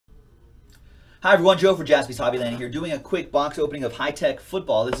Hi everyone, Joe for Jaspys Hobbyland here, doing a quick box opening of high-tech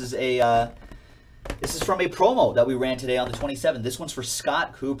football. This is from a promo that we ran today on the 27th. This one's for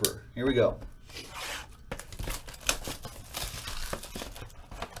Scott Cooper. Here we go.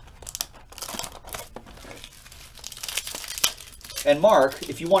 And Mark,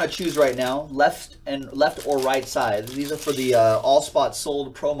 if you want to choose right now, left or right side. These are for the all spots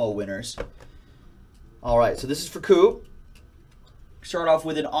sold promo winners. All right, so this is for Coop. Start off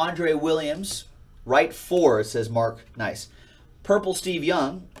with an Andre Williams. Right 4, it says Mark. Nice. Purple Steve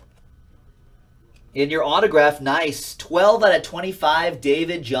Young. In your autograph, nice. 12 out of 25,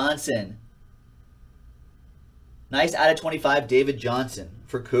 David Johnson. Nice out of 25, David Johnson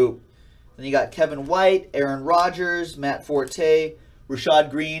for Coop. Then you got Kevin White, Aaron Rodgers, Matt Forte,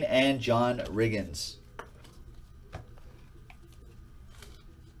 Rashad Green, and John Riggins.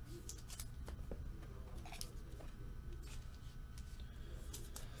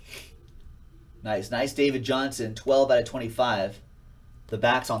 Nice. Nice David Johnson, 12 out of 25. The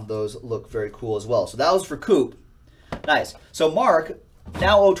backs on those look very cool as well. So that was for Coop. Nice. So Mark,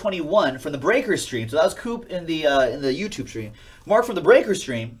 now 021 from the Breaker stream. So that was Coop in the YouTube stream. Mark from the Breaker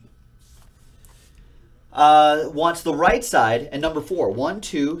stream wants the right side and number 4. 1,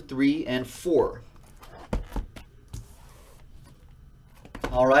 2, 3, and 4.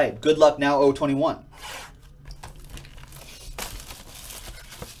 All right. Good luck now 021.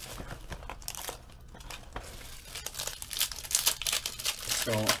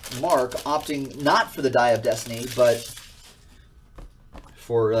 So Mark opting not for the Die of Destiny, but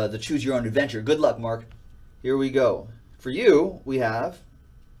for the Choose Your Own Adventure. Good luck, Mark. Here we go. For you, we have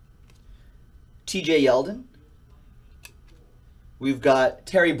TJ Yeldon. We've got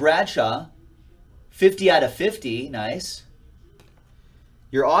Terry Bradshaw, 50 out of 50. Nice.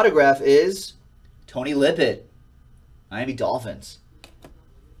 Your autograph is Tony Lippett, Miami Dolphins.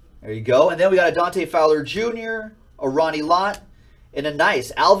 There you go. And then we got a Dante Fowler Jr., a Ronnie Lott, and a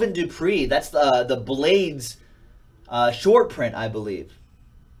nice Alvin Dupree. That's the Blades short print, I believe.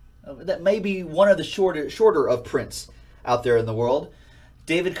 That may be one of the shorter of prints out there in the world.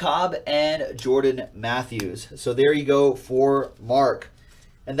 David Cobb and Jordan Matthews. So there you go for Mark.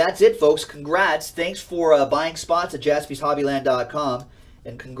 And that's it, folks. Congrats. Thanks for buying spots at JaspysHobbyland.com.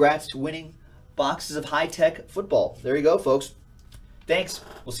 And congrats to winning boxes of high-tech football. There you go, folks. Thanks.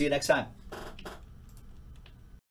 We'll see you next time.